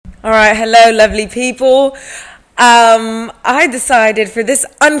All right, hello, lovely people. I decided for this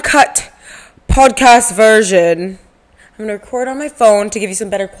uncut podcast version, I'm going to record on my phone to give you some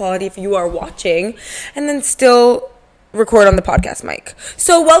better quality if you are watching, and then still record on the podcast mic.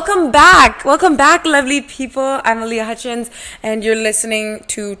 So welcome back, lovely people. I'm Aaliyah Hutchins, and you're listening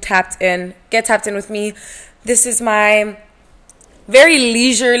to Tapped In. Get tapped in with me. This is my very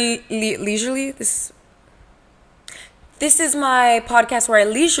leisurely. This is my podcast where I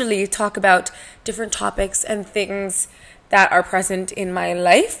leisurely talk about different topics and things that are present in my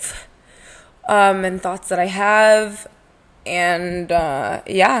life, and thoughts that I have, and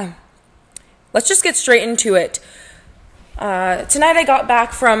let's just get straight into it. Tonight I got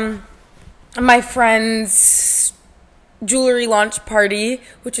back from my friend's jewelry launch party,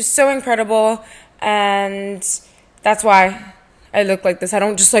 which is so incredible, and that's why I look like this. I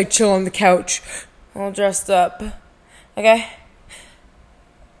don't just chill on the couch all dressed up. Okay?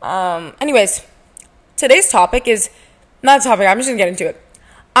 Anyways, today's topic is not a topic. I'm just gonna get into it.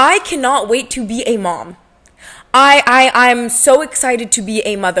 I cannot wait to be a mom. I'm so excited to be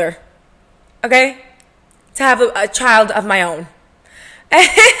a mother. Okay? To have a child of my own.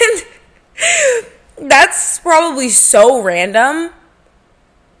 And that's probably so random.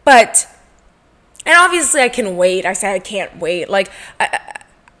 And obviously I can wait. I say I can't wait.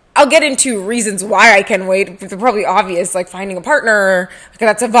 I'll get into reasons why I can wait. They're probably obvious, like finding a partner.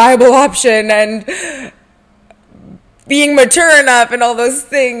 That's a viable option, and being mature enough and all those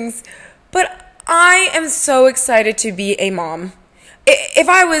things. But I am so excited to be a mom. If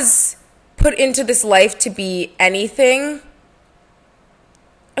I was put into this life to be anything,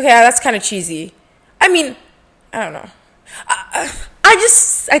 okay, that's kind of cheesy. I mean, I don't know.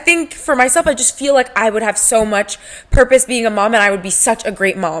 I think for myself, I just feel like I would have so much purpose being a mom, and I would be such a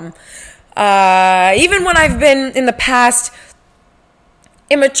great mom. Even when I've been in the past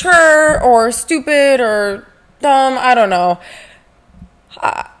immature or stupid or dumb, I don't know.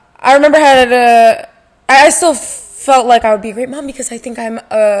 I remember I still felt like I would be a great mom because I think I'm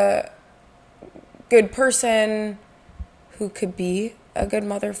a good person who could be a good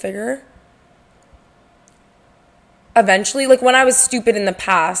mother figure. Eventually, when I was stupid in the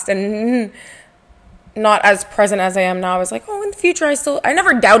past and not as present as I am now, I was like, oh, in the future, I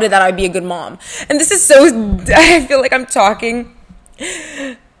never doubted that I'd be a good mom. And this is I feel like I'm talking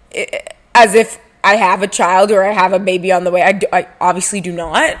as if I have a child or I have a baby on the way. I obviously do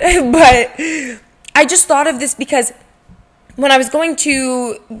not, but I just thought of this because when I was going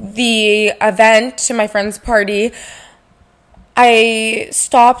to the event, to my friend's party, I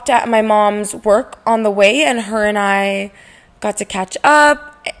stopped at my mom's work on the way, and her and I got to catch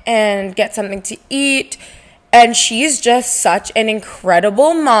up and get something to eat. And she's just such an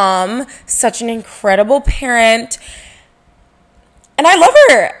incredible mom, such an incredible parent. And I love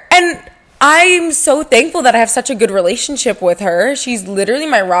her. And I'm so thankful that I have such a good relationship with her. She's literally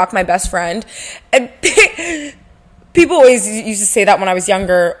my rock, my best friend. And people always used to say that when I was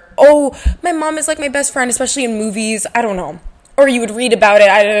younger. Oh, my mom is like my best friend, especially in movies. I don't know. Or you would read about it.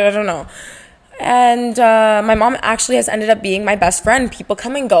 I don't know. And my mom actually has ended up being my best friend. People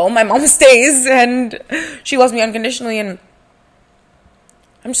come and go. My mom stays, and she loves me unconditionally. And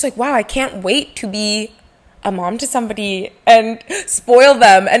I'm just like, wow, I can't wait to be a mom to somebody and spoil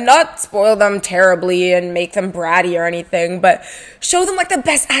them. And not spoil them terribly and make them bratty or anything, but show them the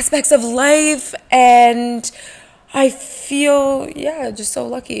best aspects of life. And I feel, just so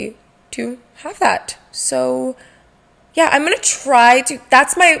lucky to have that. So yeah, I'm going to try to,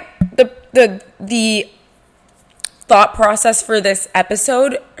 that's the thought process for this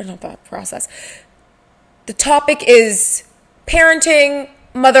episode, or not thought process. The topic is parenting,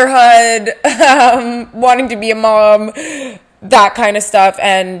 motherhood, wanting to be a mom, that kind of stuff,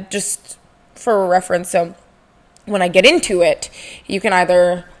 and just for reference, so when I get into it, you can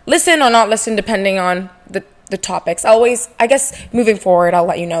either listen or not listen depending on the topics. I guess moving forward, I'll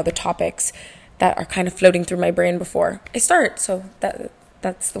let you know the topics that are kind of floating through my brain before I start. So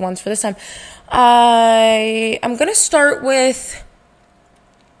that's the ones for this time. I'm going to start with,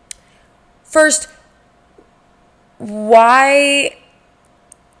 first, why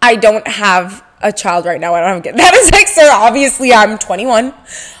I don't have a child right now. I don't have a kid. That is so obviously I'm 21.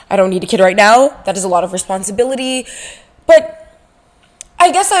 I don't need a kid right now. That is a lot of responsibility. But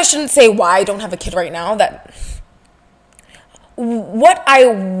I guess I shouldn't say why I don't have a kid right now. That what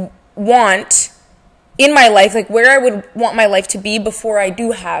I want in my life, where I would want my life to be before I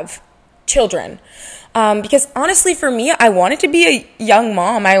do have children. Because honestly, for me, I wanted to be a young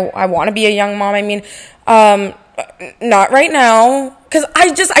mom. I want to be a young mom. I mean, not right now. Because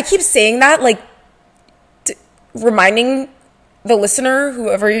I keep saying that, reminding the listener,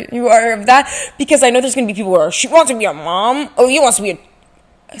 whoever you are of that, because I know there's going to be people who are, she wants to be a mom. Oh, he wants to be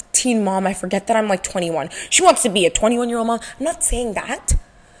a teen mom. I forget that I'm like 21. She wants to be a 21-year-old mom. I'm not saying that.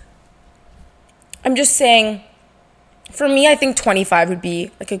 I'm just saying, for me, I think 25 would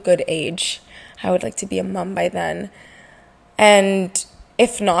be like a good age. I would like to be a mom by then. And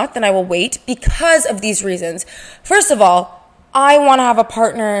if not, then I will wait because of these reasons. First of all, I want to have a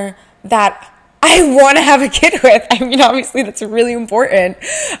partner that I want to have a kid with. I mean, obviously, that's really important.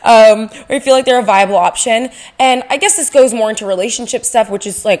 I feel like they're a viable option. And I guess this goes more into relationship stuff, which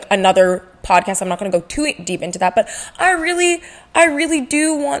is like another podcast. I'm not going to go too deep into that. But I really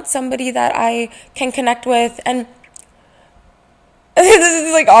do want somebody that I can connect with. And this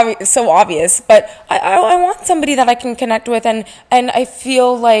is like so obvious, but I want somebody that I can connect with. And I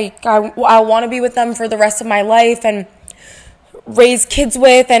feel like I want to be with them for the rest of my life and raise kids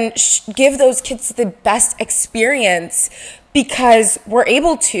with and give those kids the best experience because we're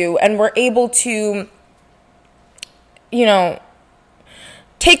able to, and we're able to, you know,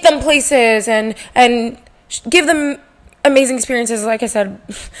 take them places and give them amazing experiences, like I said,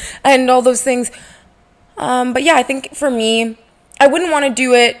 and all those things. But yeah, I think for me, I wouldn't want to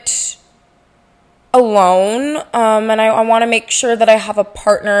do it alone, and I want to make sure that I have a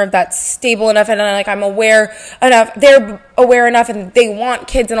partner that's stable enough and like I'm aware enough, they're aware enough, and they want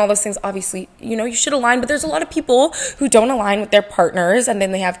kids and all those things. Obviously, you know, you should align, but there's a lot of people who don't align with their partners and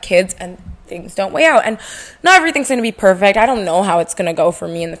then they have kids and things don't weigh out, and not everything's going to be perfect. I don't know how it's going to go for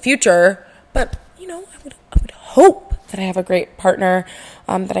me in the future, but you know, I would hope that I have a great partner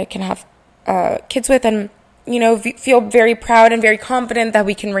that I can have kids with, and you know, feel very proud and very confident that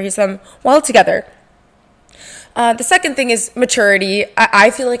we can raise them well together. The second thing is maturity.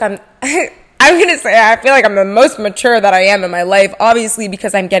 I feel like I'm going to say I feel like I'm the most mature that I am in my life, obviously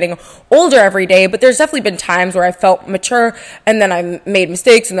because I'm getting older every day, but there's definitely been times where I felt mature and then I made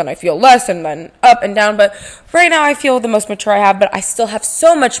mistakes and then I feel less and then up and down. But right now I feel the most mature I have, but I still have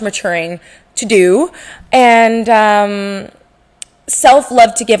so much maturing to do and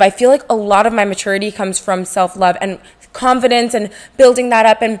self-love to give. I feel like a lot of my maturity comes from self-love and confidence and building that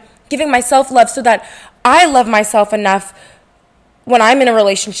up and giving myself love so that I love myself enough when I'm in a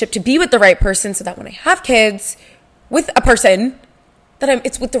relationship to be with the right person, so that when I have kids with a person, that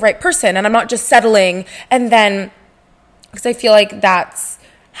it's with the right person and I'm not just settling. And then, because I feel like that's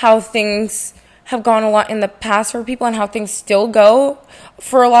how things have gone a lot in the past for people and how things still go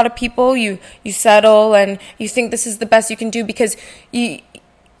for a lot of people. You settle and you think this is the best you can do because you're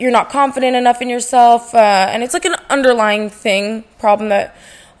not confident enough in yourself. And it's like an underlying problem that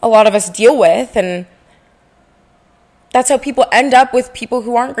a lot of us deal with, and that's how people end up with people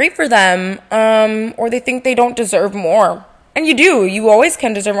who aren't great for them, or they think they don't deserve more. And you do. You always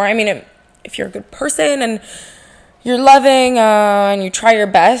can deserve more. I mean, if you're a good person and you're loving and you try your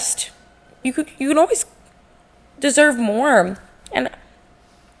best, you can always deserve more. And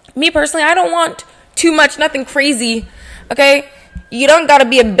me personally, I don't want too much, nothing crazy, okay? You don't got to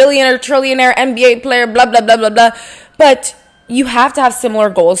be a billionaire, trillionaire, NBA player, blah, blah, blah, blah, blah. But you have to have similar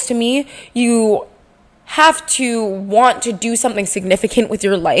goals to me. You have to want to do something significant with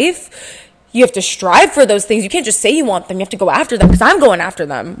your life. You have to strive for those things. You can't just say you want them. You have to go after them, because I'm going after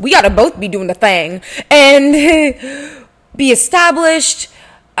them. We got to both be doing the thing and be established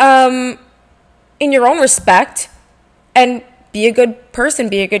in your own respect and be a good person,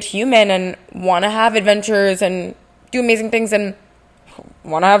 be a good human, and want to have adventures and do amazing things and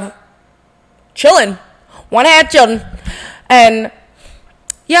want to have children. And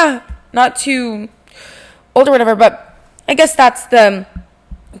yeah, not too old or whatever, but I guess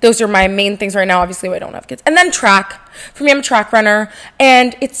those are my main things right now. Obviously, I don't have kids. And then track. For me, I'm a track runner.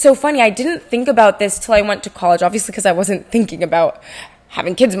 And it's so funny. I didn't think about this till I went to college, obviously, because I wasn't thinking about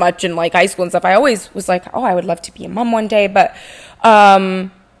having kids much in like high school and stuff. I always was like, oh, I would love to be a mom one day. But I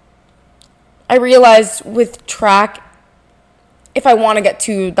realized with track, if I want to get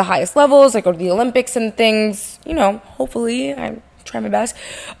to the highest levels, like go to the Olympics and things, you know, hopefully I try my best.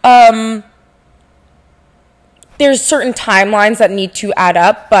 There's certain timelines that need to add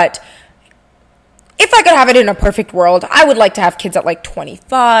up, but if I could have it in a perfect world, I would like to have kids at like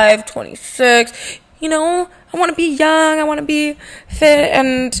 25, 26. You know, I want to be young, I want to be fit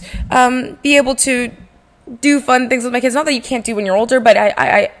and be able to do fun things with my kids. Not that you can't do when you're older, but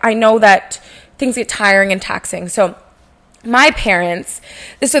I know that things get tiring and taxing. So my parents,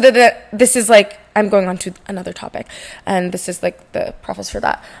 this is like, I'm going on to another topic, and this is like the preface for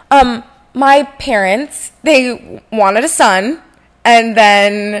that. My parents, they wanted a son, and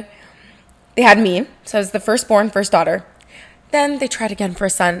then they had me. So I was the first daughter. Then they tried again for a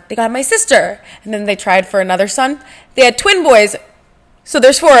son. They got my sister. And then they tried for another son. They had twin boys. So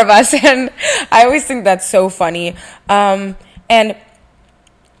there's 4 of us. And I always think that's so funny. And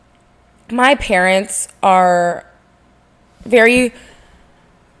my parents are very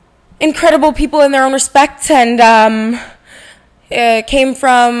incredible people in their own respect. And came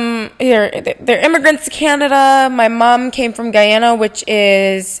from, they're immigrants to Canada. My mom came from Guyana, which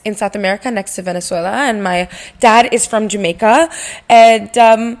is in South America next to Venezuela, and my dad is from Jamaica,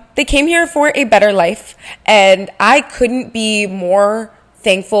 and they came here for a better life, and I couldn't be more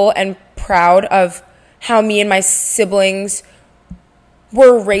thankful and proud of how me and my siblings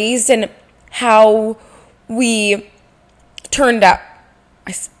were raised and how we turned out.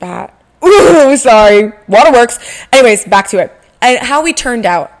 I spat. Ooh, sorry. Waterworks. Anyways, back to it. And how we turned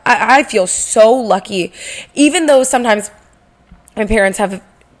out. I feel so lucky. Even though sometimes my parents have,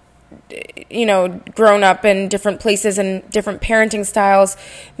 grown up in different places and different parenting styles,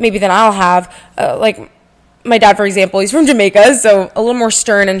 maybe than I'll have. Like my dad, for example, he's from Jamaica, so a little more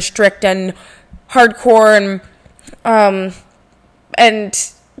stern and strict and hardcore. And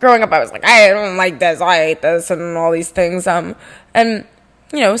growing up, I was like, I don't like this, I hate this, and all these things. And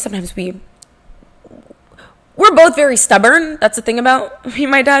sometimes we're both very stubborn. That's the thing about me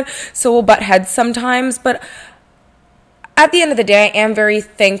and my dad. So we'll butt heads sometimes. But at the end of the day, I am very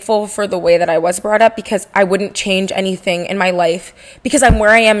thankful for the way that I was brought up, because I wouldn't change anything in my life because I'm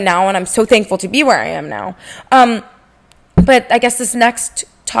where I am now, and I'm so thankful to be where I am now. But I guess this next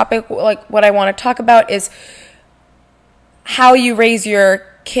topic, like what I want to talk about, is how you raise your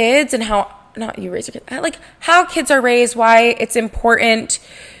kids and how kids are raised, why it's important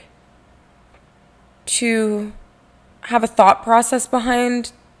to have a thought process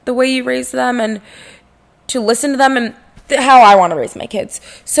behind the way you raise them and to listen to them, and how I want to raise my kids.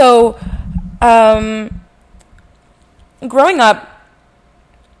 So, growing up,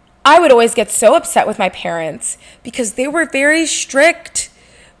 I would always get so upset with my parents because they were very strict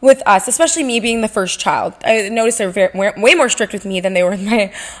with us, especially me being the first child. I noticed they were way more strict with me than they were with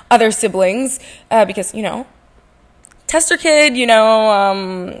my other siblings, because, tester kid,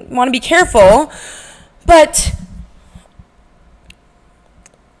 want to be careful. But,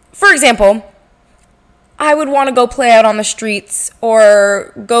 for example, I would want to go play out on the streets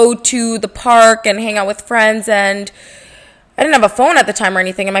or go to the park and hang out with friends, and I didn't have a phone at the time or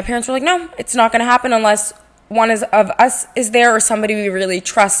anything, and my parents were like, no, it's not going to happen unless one of us is there or somebody we really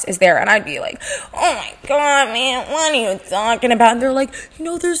trust is there. And I'd be like, oh my God, man, what are you talking about? And they're like,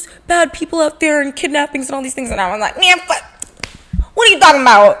 there's bad people out there and kidnappings and all these things. And I was like, man, what are you talking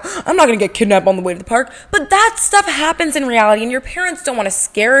about? I'm not going to get kidnapped on the way to the park. But that stuff happens in reality, and your parents don't want to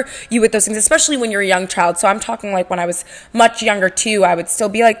scare you with those things, especially when you're a young child. So I'm talking like when I was much younger too, I would still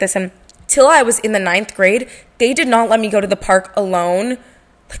be like this. And till I was in the 9th grade, they did not let me go to the park alone.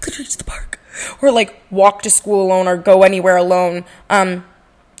 Like literally to the park. Or like walk to school alone or go anywhere alone.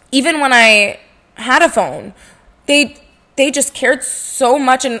 Even when I had a phone, they just cared so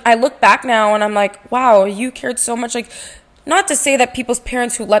much. And I look back now and I'm like, wow, you cared so much. Like, not to say that people's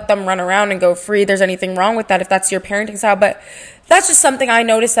parents who let them run around and go free, there's anything wrong with that if that's your parenting style, but that's just something I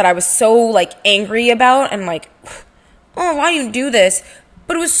noticed that I was so like angry about and like, oh, why do you do this?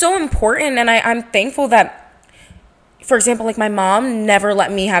 But it was so important, and I'm thankful that, for example, like my mom never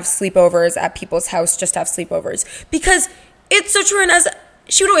let me have sleepovers at people's house, just have sleepovers, because it's so true. And as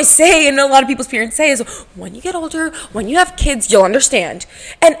she would always say, and a lot of people's parents say, is when you get older, when you have kids, you'll understand.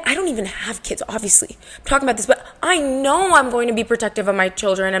 And I don't even have kids, obviously. I'm talking about this, but I know I'm going to be protective of my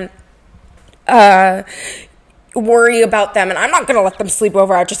children and worry about them. And I'm not going to let them sleep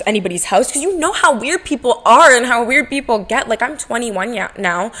over at just anybody's house, because you know how weird people are and how weird people get. Like, I'm 21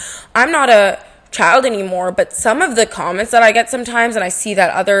 now. I'm not a child anymore, but some of the comments that I get sometimes, and I see that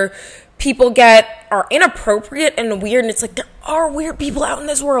other people get, are inappropriate and weird, and it's like, there are weird people out in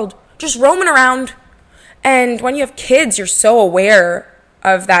this world just roaming around. And when you have kids, you're so aware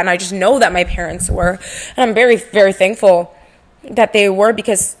of that, and I just know that my parents were, and I'm very, very thankful that they were,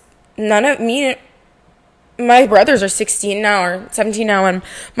 because none of me, my brothers are 16 now or 17 now, and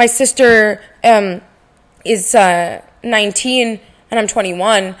my sister is 19 and I'm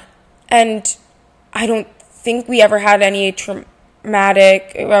 21, and I don't think we ever had any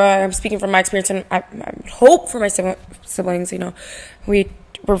traumatic, I'm speaking from my experience, and I hope for my siblings, we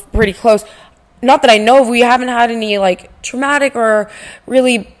were pretty close. Not that I know of, we haven't had any like traumatic or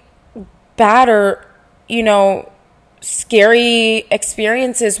really bad or, scary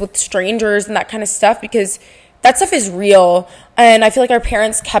experiences with strangers and that kind of stuff, because that stuff is real. And I feel like our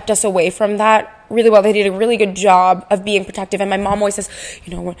parents kept us away from that really well. They did a really good job of being protective. And my mom always says,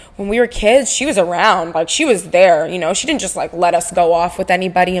 you know, when we were kids, she was around, like she was there, you know, she didn't just like let us go off with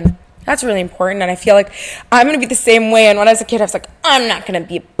anybody. And that's really important. And I feel like I'm going to be the same way. And when I was a kid, I was like, I'm not going to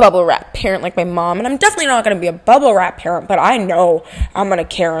be a bubble wrap parent like my mom. And I'm definitely not going to be a bubble wrap parent, but I know I'm going to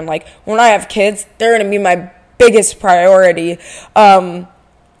care. And like when I have kids, they're going to be my biggest priority.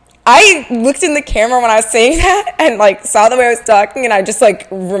 I looked in the camera when I was saying that and like saw the way I was talking, and I just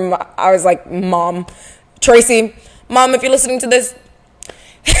like I was like, Mom, Tracy, Mom, if you're listening to this,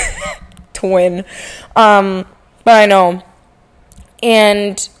 twin. But I know.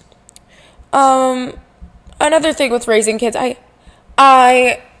 And another thing with raising kids,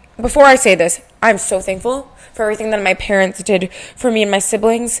 I before I say this, I'm so thankful for everything that my parents did for me and my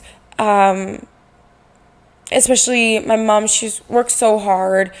siblings. Especially my mom, she's worked so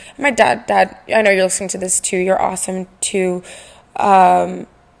hard. My dad, I know you're listening to this too. You're awesome too. But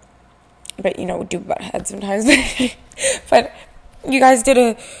you know, we do butt heads sometimes. But you guys did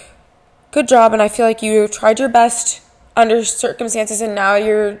a good job, and I feel like you tried your best under circumstances, and now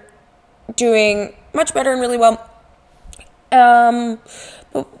you're doing much better and really well.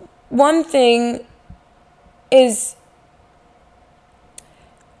 But one thing is,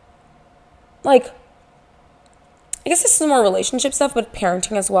 like, I guess this is more relationship stuff, but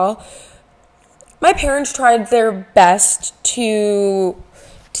parenting as well. My parents tried their best to,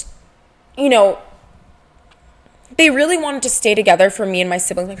 you know, they really wanted to stay together for me and my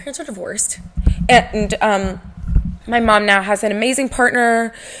siblings. My parents are divorced. And my mom now has an amazing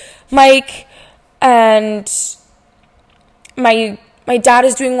partner, Mike, and my dad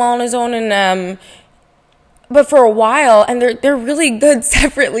is doing well on his own, and but for a while, and they're really good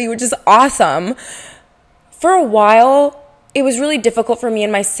separately, which is awesome. For a while, it was really difficult for me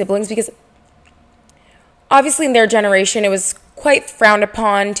and my siblings because obviously in their generation, it was quite frowned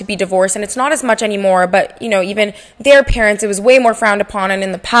upon to be divorced, and it's not as much anymore, but, you know, even their parents, it was way more frowned upon, and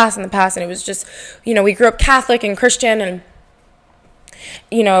in the past, and it was just, you know, we grew up Catholic and Christian, and,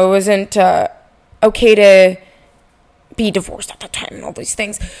 you know, it wasn't okay to be divorced at that time and all these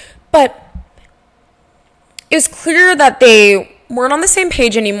things, but it was clear that they weren't on the same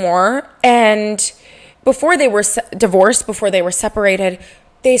page anymore, and before they were divorced, before they were separated,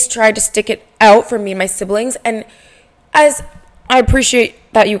 they tried to stick it out for me and my siblings. And as I appreciate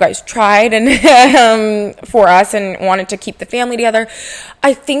that you guys tried and for us and wanted to keep the family together,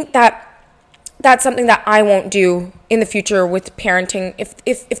 I think that that's something that I won't do in the future with parenting.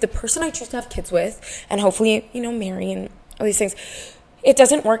 If the person I choose to have kids with, and hopefully, you know, marry and all these things, it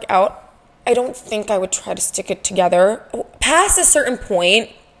doesn't work out, I don't think I would try to stick it together past a certain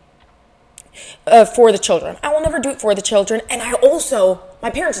point. For the children. I will never do it for the children. And I also, my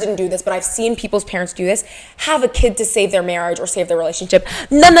parents didn't do this, but I've seen people's parents do this, have a kid to save their marriage or save their relationship.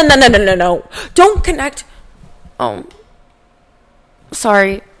 No. Don't connect.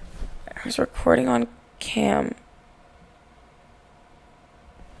 Sorry. I was recording on cam.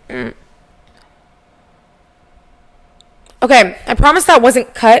 Okay, I promise that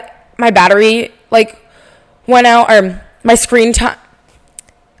wasn't cut. My battery, like, went out, or my screen time.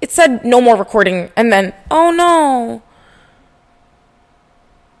 It said no more recording, and then, oh no.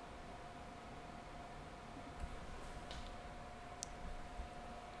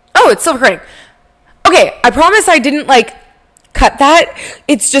 Oh, it's still recording. Okay, I promise I didn't, like, cut that.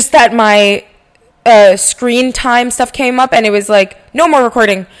 It's just that my screen time stuff came up, and it was like, no more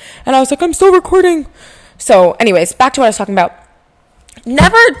recording. And I was like, I'm still recording. So, anyways, back to what I was talking about.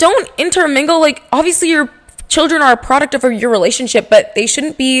 Don't intermingle, like, obviously your children are a product of your relationship, but they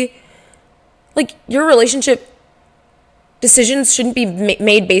shouldn't be, like, your relationship decisions shouldn't be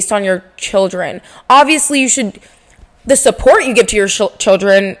made based on your children. Obviously, the support you give to your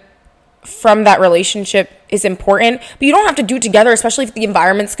children from that relationship is important, but you don't have to do it together, especially if the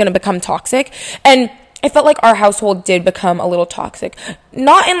environment's going to become toxic. And I felt like our household did become a little toxic.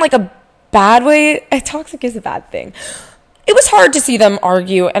 Not in, like, a bad way. Toxic is a bad thing. It was hard to see them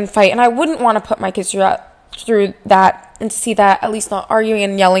argue and fight, and I wouldn't want to put my kids through that and to see that, at least not arguing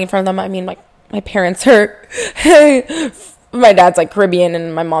and yelling in front of them. I mean, like, my parents are my dad's like Caribbean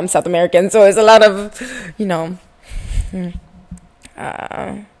and my mom's South American, so it's a lot of, you know,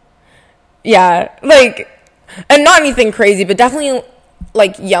 yeah, like, and not anything crazy, but definitely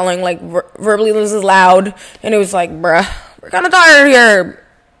like yelling, like verbally was loud, and it was like, bruh, we're gonna die here.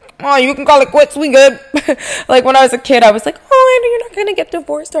 Oh, you can call it quits, we good. Like, when I was a kid, I was like, oh, you're not gonna get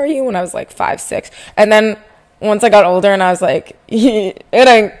divorced, are you? When I was like 5, 6. And then once I got older and I was like, it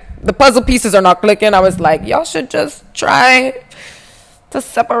ain't, the puzzle pieces are not clicking, I was like, y'all should just try to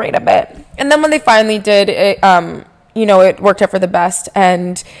separate a bit. And then when they finally did, it, you know, it worked out for the best.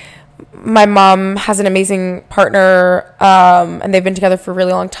 And my mom has an amazing partner, and they've been together for a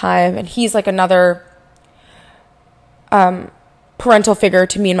really long time, and he's like another parental figure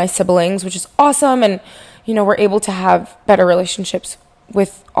to me and my siblings, which is awesome. And we're able to have better relationships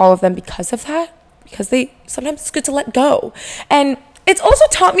with all of them because of that, because sometimes it's good to let go. And it's also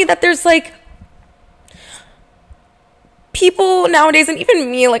taught me that there's like people nowadays, and even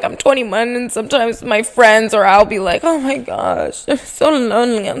me, like I'm 21, and sometimes my friends or I'll be like, oh my gosh, I'm so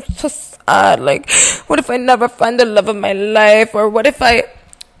lonely, I'm so sad, like what if I never find the love of my life, or what if I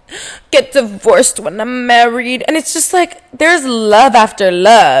get divorced when I'm married? And it's just like, there's love after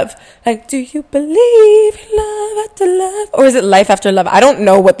love. Like, do you believe in love after love, or is it life after love? I don't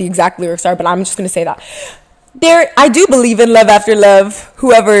know what the exact lyrics are, but I'm just gonna say that I do believe in love after love.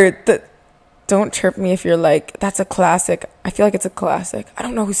 Don't chirp me if you're like, that's a classic. I feel like it's a classic. I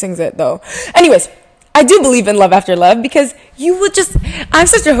don't know who sings it though. Anyways, I do believe in love after love, because I'm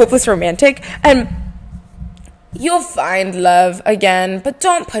such a hopeless romantic, and you'll find love again, but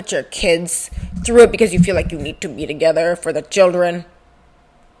don't put your kids through it because you feel like you need to be together for the children.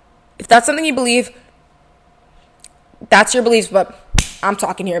 If that's something you believe, that's your beliefs, but I'm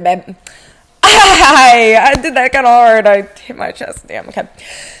talking here, babe. I did that kind of hard. I hit my chest. Damn, okay.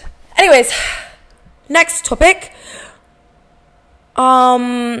 Anyways, next topic.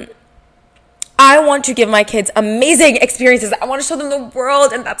 I want to give my kids amazing experiences. I want to show them the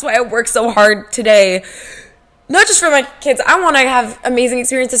world, and that's why I work so hard today. Not just for my kids, I want to have amazing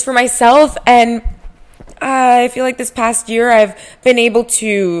experiences for myself, and I feel like this past year I've been able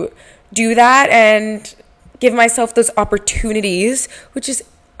to do that and give myself those opportunities, which is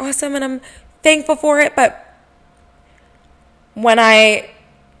awesome, and I'm thankful for it. But when I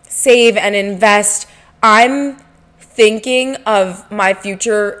save and invest, I'm thinking of my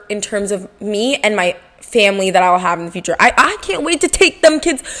future in terms of me and my family that I'll have in the future. I can't wait to take them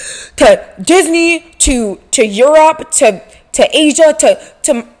kids to Disney, to Europe, to Asia,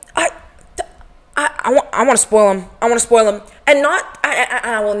 I want to spoil them. I want to spoil them, and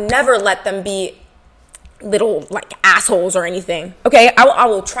I will never let them be little like assholes or anything. Okay, I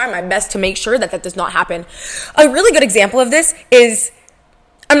will try my best to make sure that does not happen. A really good example of this is,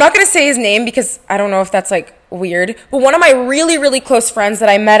 I'm not going to say his name because I don't know if that's like weird, but one of my really, really close friends that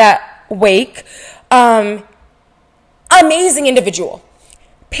I met at Wake, amazing individual.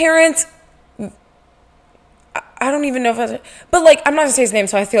 Parents, I don't even know if that's, but like, I'm not going to say his name,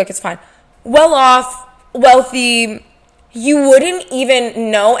 so I feel like it's fine. Well off, wealthy, you wouldn't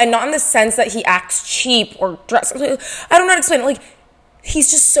even know, and not in the sense that he acts cheap or dress. I don't know how to explain it. Like,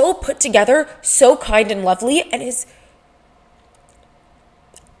 he's just so put together, so kind and lovely, and his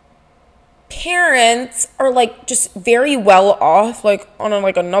parents are like just very well off, like on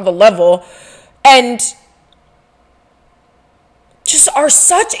like another level, and just are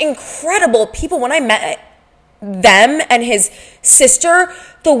such incredible people. When I met them and his sister,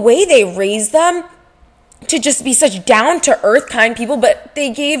 the way they raised them to just be such down-to-earth kind people, but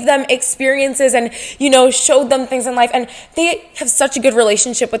they gave them experiences and, showed them things in life, and they have such a good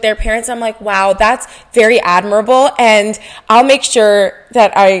relationship with their parents. I'm like, wow, that's very admirable, and I'll make sure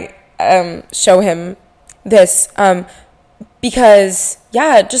that I show him this, because,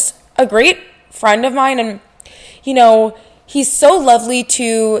 yeah, just a great friend of mine, and, he's so lovely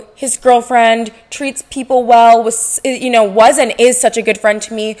to his girlfriend, treats people well, was and is such a good friend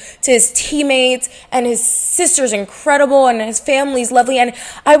to me, to his teammates, and his sister's incredible, and his family's lovely. And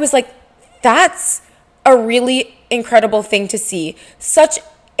I was like, that's a really incredible thing to see. Such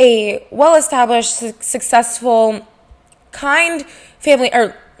a well-established, successful, kind family,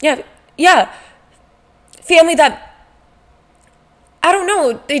 family that, I don't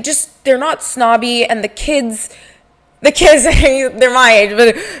know, they're not snobby, and the kids, they're my age,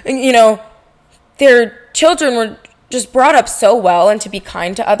 but, their children were just brought up so well and to be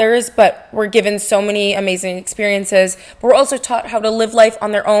kind to others, but were given so many amazing experiences, but were also taught how to live life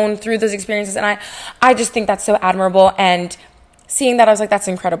on their own through those experiences, and I just think that's so admirable, and seeing that, I was like, that's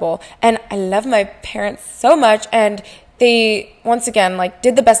incredible, and I love my parents so much, and they, once again, like,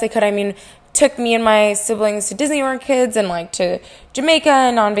 did the best they could. I mean, took me and my siblings to Disney when we were kids, and, like, to Jamaica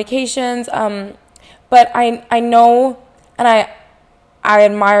and on vacations, but I know, and I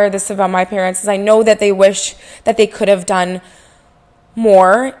admire this about my parents, is I know that they wish that they could have done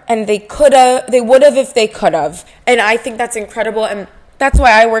more, and they would have if they could have. And I think that's incredible, and that's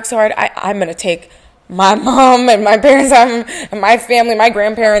why I work so hard. I'm going to take my mom and my parents and my family, my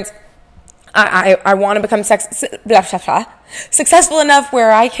grandparents. I want to become successful enough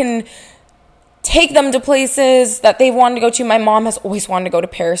where I can take them to places that they've wanted to go to. My mom has always wanted to go to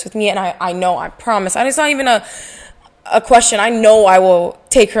Paris with me, and I know, I promise. And it's not even a question, I know I will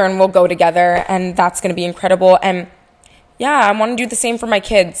take her and we'll go together, and that's going to be incredible. And yeah, I want to do the same for my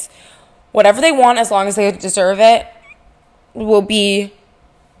kids. Whatever they want, as long as they deserve it, will be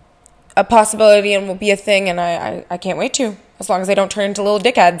a possibility and will be a thing, and I can't wait to, as long as they don't turn into little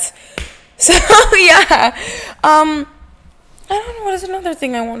dickheads. So yeah, I don't know, what is another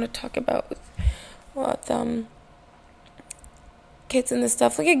thing I want to talk about with kids and this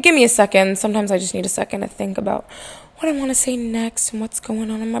stuff. Like, give me a second. Sometimes I just need a second to think about what I want to say next and what's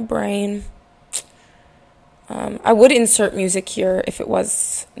going on in my brain. I would insert music here if it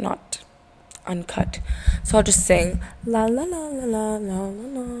was not uncut. So I'll just sing la la la la la la la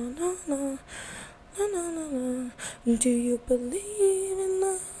la la la la la. Do you believe in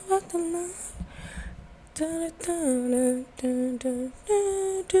love after love?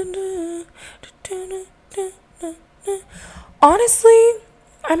 Honestly,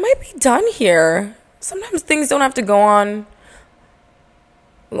 I might be done here. Sometimes things don't have to go on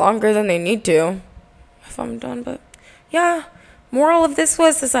longer than they need to if I'm done. But yeah, moral of this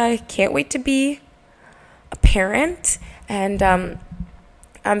is I can't wait to be a parent, and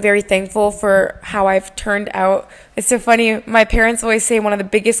I'm very thankful for how I've turned out. It's so funny. My parents always say one of the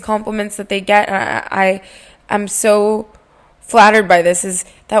biggest compliments that they get, and I'm so flattered by this, is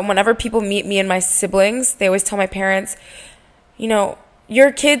that whenever people meet me and my siblings, they always tell my parents, you know,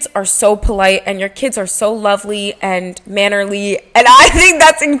 your kids are so polite and your kids are so lovely and mannerly. And I think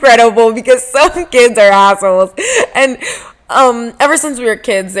that's incredible, because some kids are assholes. And ever since we were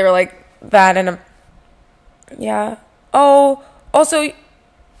kids, they were like that. And yeah. Oh, also,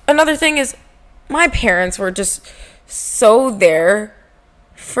 another thing is my parents were just so there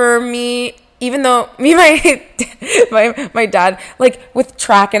for me. Even though me and my dad, like with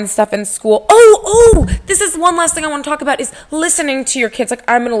track and stuff in school. Oh, this is one last thing I want to talk about, is listening to your kids. Like,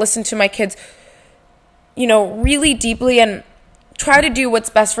 I'm going to listen to my kids, you know, really deeply and try to do what's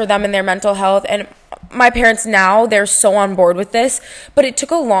best for them and their mental health. And my parents now, they're so on board with this, but it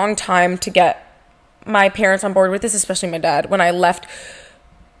took a long time to get my parents on board with this, especially my dad, when I left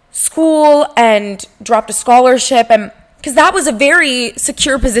school and dropped a scholarship, and because that was a very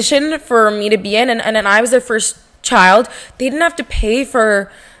secure position for me to be in, and I was their first child. They didn't have to pay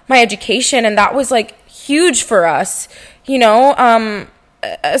for my education, and that was like huge for us, you know,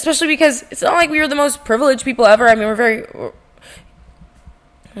 especially because it's not like we were the most privileged people ever. I mean,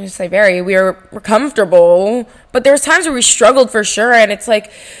 we're comfortable, but there's times where we struggled for sure. And it's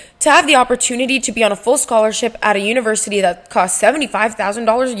like, to have the opportunity to be on a full scholarship at a university that costs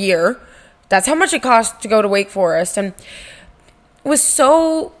 $75,000 a year. That's how much it costs to go to Wake Forest, and it was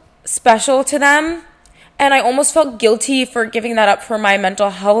so special to them. And I almost felt guilty for giving that up for my mental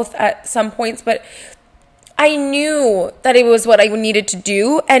health at some points, but I knew that it was what I needed to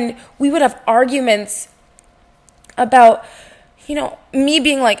do. And we would have arguments about, you know, me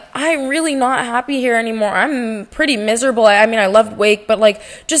being like, I'm really not happy here anymore. I'm pretty miserable. I mean, I loved Wake, but like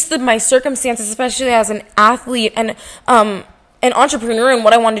just my circumstances, especially as an athlete and an entrepreneur and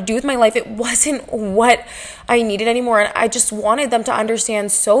what I wanted to do with my life, it wasn't what I needed anymore. And I just wanted them to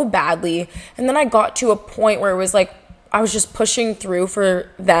understand so badly. And then I got to a point where it was like, I was just pushing through for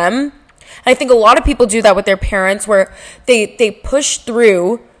them. And I think a lot of people do that with their parents, where they push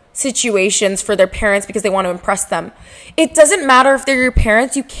through situations for their parents because they want to impress them. It doesn't matter if they're your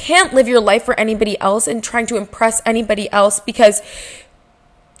parents. You can't live your life for anybody else and trying to impress anybody else, because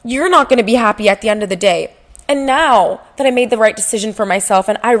you're not going to be happy at the end of the day. And now that I made the right decision for myself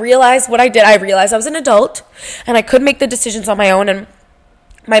and I realized what I did, I realized I was an adult and I could make the decisions on my own. And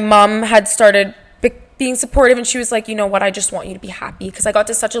my mom had started being supportive, and she was like, you know what, I just want you to be happy, because I got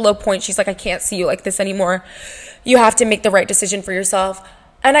to such a low point. She's like, I can't see you like this anymore. You have to make the right decision for yourself.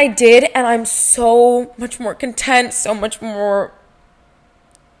 And I did, and I'm so much more content, so much more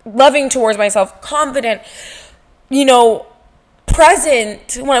loving towards myself, confident, you know,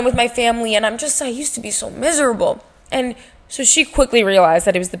 present when I'm with my family. And I used to be so miserable. And so she quickly realized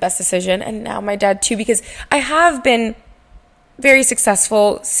that it was the best decision. And now my dad too, because I have been very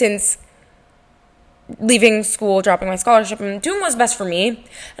successful since leaving school, dropping my scholarship, and doing what's best for me.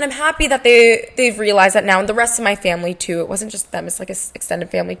 And I'm happy that they've realized that now, and the rest of my family too. It wasn't just them, it's like an extended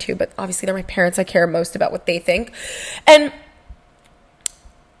family too, but obviously they're my parents. I care most about what they think. And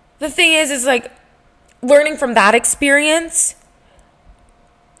the thing is like, learning from that experience,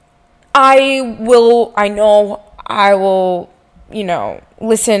 I will, you know,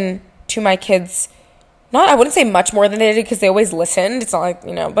 listen to my kids. I wouldn't say much more than they did, because they always listened. It's not like,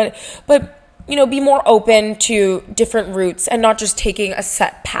 you know, but you know, be more open to different routes and not just taking a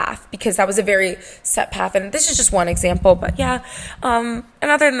set path, because that was a very set path. And this is just one example, but yeah. And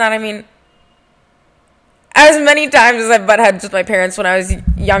other than that, I mean, as many times as I've butt heads with my parents when I was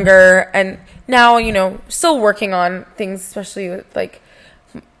younger, and now, still working on things, especially with, like,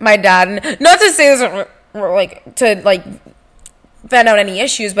 my dad. And not to say this, like, to, like, vent out any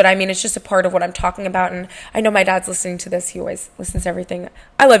issues, but I mean, it's just a part of what I'm talking about. And I know my dad's listening to this. He always listens to everything.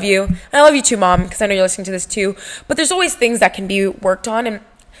 I love you. And I love you too, Mom, because I know you're listening to this too. But there's always things that can be worked on. And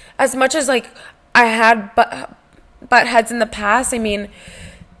as much as, like, I had butt heads in the past, I mean,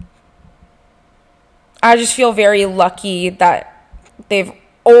 I just feel very lucky that they've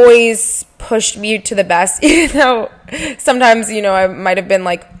always pushed me to the best, even though sometimes, I might have been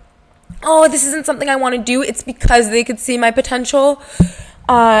like, oh, this isn't something I want to do. It's because they could see my potential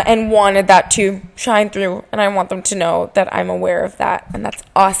and wanted that to shine through. And I want them to know that I'm aware of that. And that's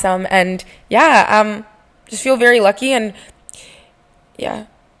awesome. And yeah, just feel very lucky. And yeah,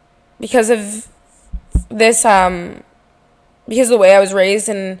 because of this, because of the way I was raised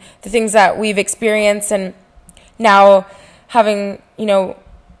and the things that we've experienced, and now having,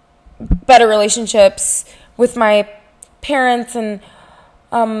 better relationships with my parents, and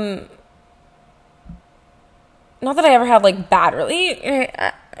not that I ever had, like, bad, really,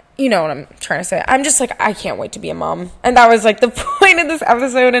 you know what I'm trying to say. I'm just, like, I can't wait to be a mom. And that was, like, the point of this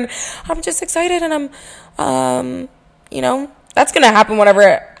episode, and I'm just excited, and I'm, that's going to happen whenever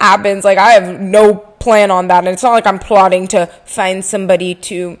it happens. Like, I have no plan on that, and it's not like I'm plotting to find somebody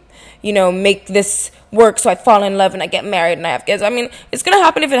to, make this work so I fall in love and I get married and I have kids. I mean, it's going to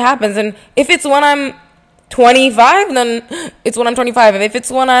happen if it happens, and if it's when I'm 25, then it's when I'm 25. If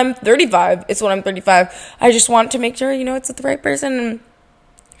it's when I'm 35, it's when I'm 35. I just want to make sure, it's with the right person.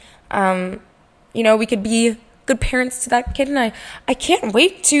 We could be good parents to that kid. And I can't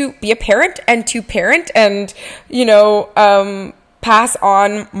wait to be a parent and to parent and, pass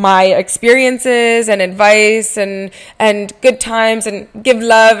on my experiences and advice and good times and give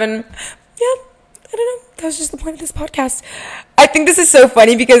love. And yeah, I don't know. That was just the point of this podcast. I think this is so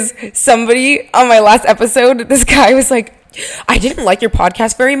funny because somebody on my last episode, this guy was like, I didn't like your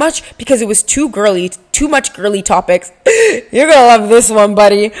podcast very much because it was too much girly topics. You're gonna love this one,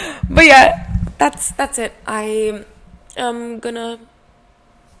 buddy. But yeah, that's it. I am gonna,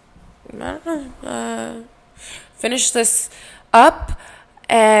 finish this up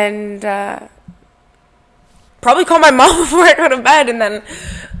and probably call my mom before I go to bed, and then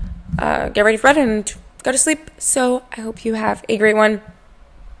get ready for bed and go to sleep. So I hope you have a great one.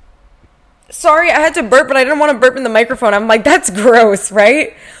 Sorry, I had to burp, but I didn't want to burp in the microphone. I'm like, that's gross,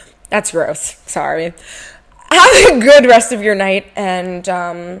 right? That's gross. Sorry. Have a good rest of your night, and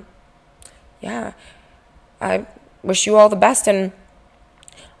yeah, I wish you all the best. And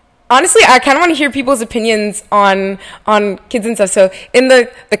honestly, I kind of want to hear people's opinions on kids and stuff. So in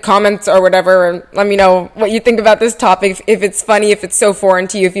the comments or whatever, let me know what you think about this topic. If it's funny, if it's so foreign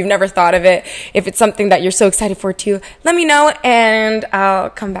to you, if you've never thought of it, if it's something that you're so excited for too, let me know, and I'll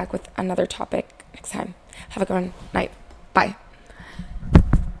come back with another topic next time. Have a good night. Bye.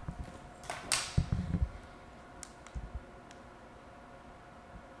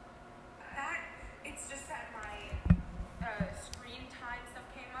 It's just that my screen time stuff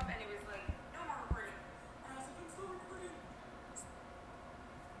came up, and it was like, no more recording. And I was like, I'm still recording.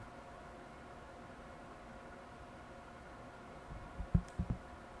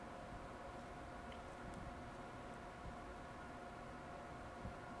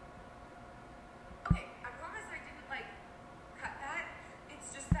 Okay, I promise I didn't, like, cut that.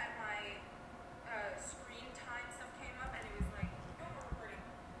 It's just that my screen time stuff came up, and it was like, no more recording.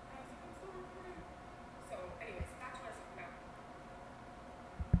 And I was like, I'm still recording. So, anyways, back to what I was talking about.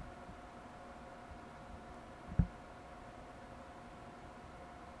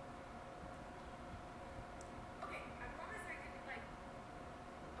 Okay, I promise I didn't, like,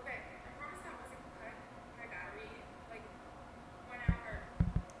 okay, I promise that wasn't cut. My battery, like, went out, or...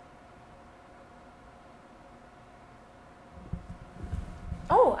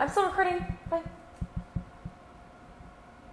 Oh, I'm still recording.